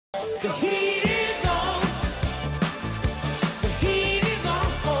The heat is on. The heat is on.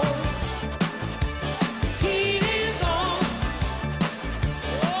 The heat is on.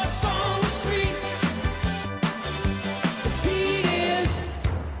 Oh, it's on the street. The heat is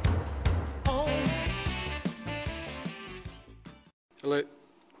on. Hello,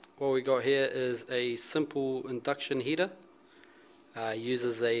 what we got here is a simple induction heater.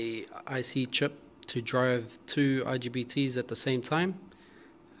 Uses a IC chip to drive two IGBTs at the same time.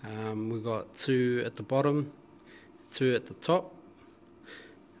 We've got two at the bottom, two at the top.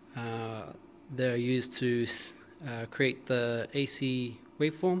 They're used to create the AC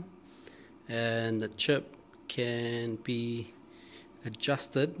waveform, and the chip can be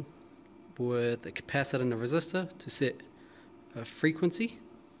adjusted with a capacitor and a resistor to set a frequency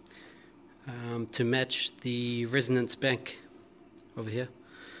to match the resonance bank over here.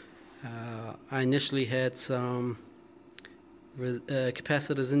 I initially had some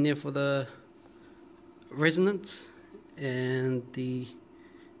capacitors in there for the resonance and the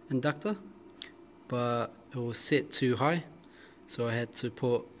inductor, but it was set too high, so I had to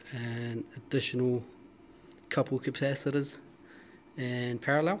put an additional couple capacitors in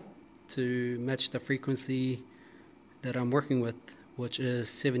parallel to match the frequency that I'm working with, which is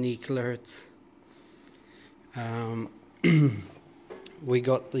 70 kilohertz. We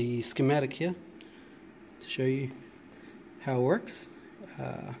got the schematic here to show you how it works.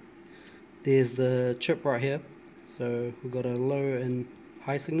 There's the chip right here, so we've got a low and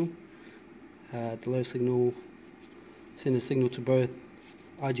high signal. The low signal send a signal to both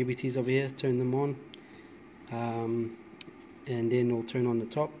IGBTs over here, turn them on, and then we'll turn on the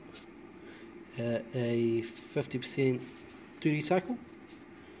top at a 50% duty cycle.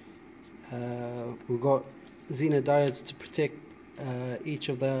 We've got Zener diodes to protect each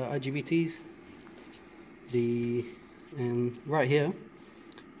of the IGBTs. And right here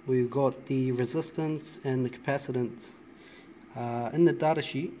we've got the resistance and the capacitance. In the data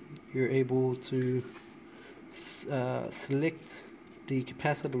sheet you're able to select the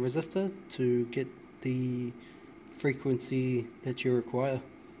capacitor resistor to get the frequency that you require.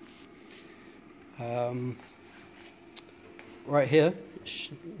 Right here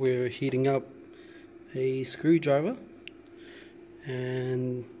we're heating up a screwdriver,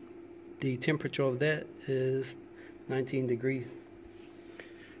 and the temperature of that is 19 degrees.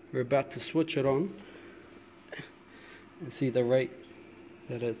 We're about to switch it on and see the rate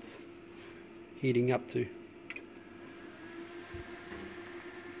that it's heating up to.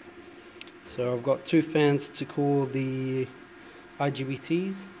 So I've got two fans to cool the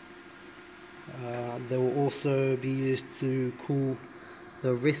IGBTs. They will also be used to cool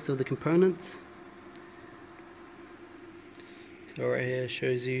the rest of the components. So right here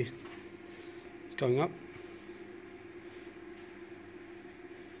shows you it's going up,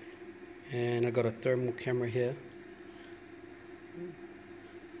 and I got a thermal camera here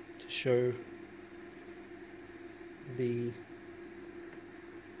to show the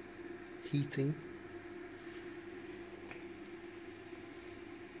heating.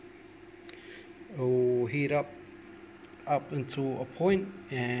 It will heat up until a point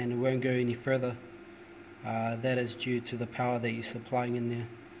and it won't go any further. That is due to the power that you're supplying in there.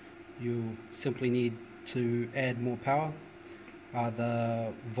 You simply need to add more power,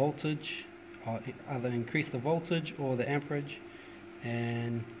 either increase the voltage or the amperage,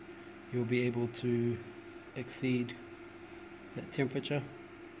 and you'll be able to exceed that temperature.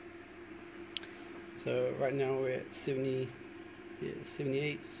 So right now we're at 78,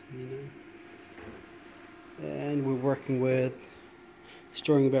 79, and we're working with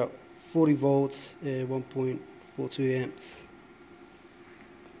storing about 40 volts at 1.42 amps.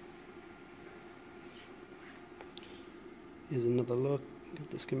 Here's another look at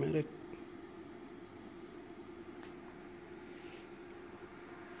the schematic.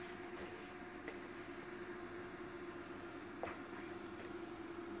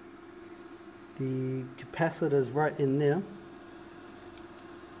 The capacitors right in there,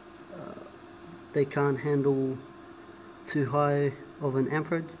 they can't handle too high of an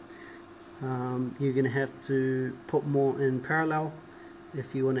amperage. You're going to have to put more in parallel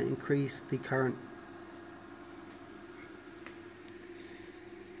if you want to increase the current.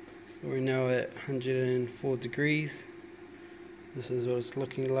 So we're now at 104 degrees. This is what it's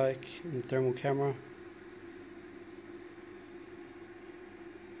looking like in the thermal camera.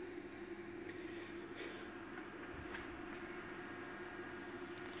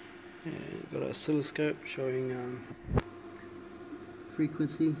 And got an oscilloscope showing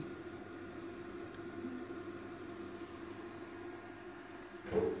frequency.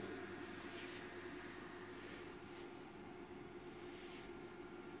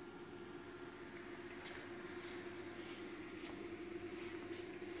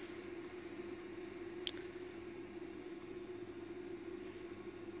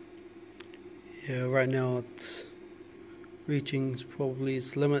 Yeah, right now it's reaching probably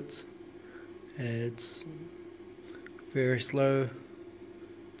its limits. It's very slow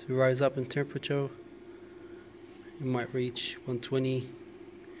to rise up in temperature. It might reach 120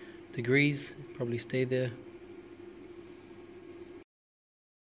 degrees, probably stay there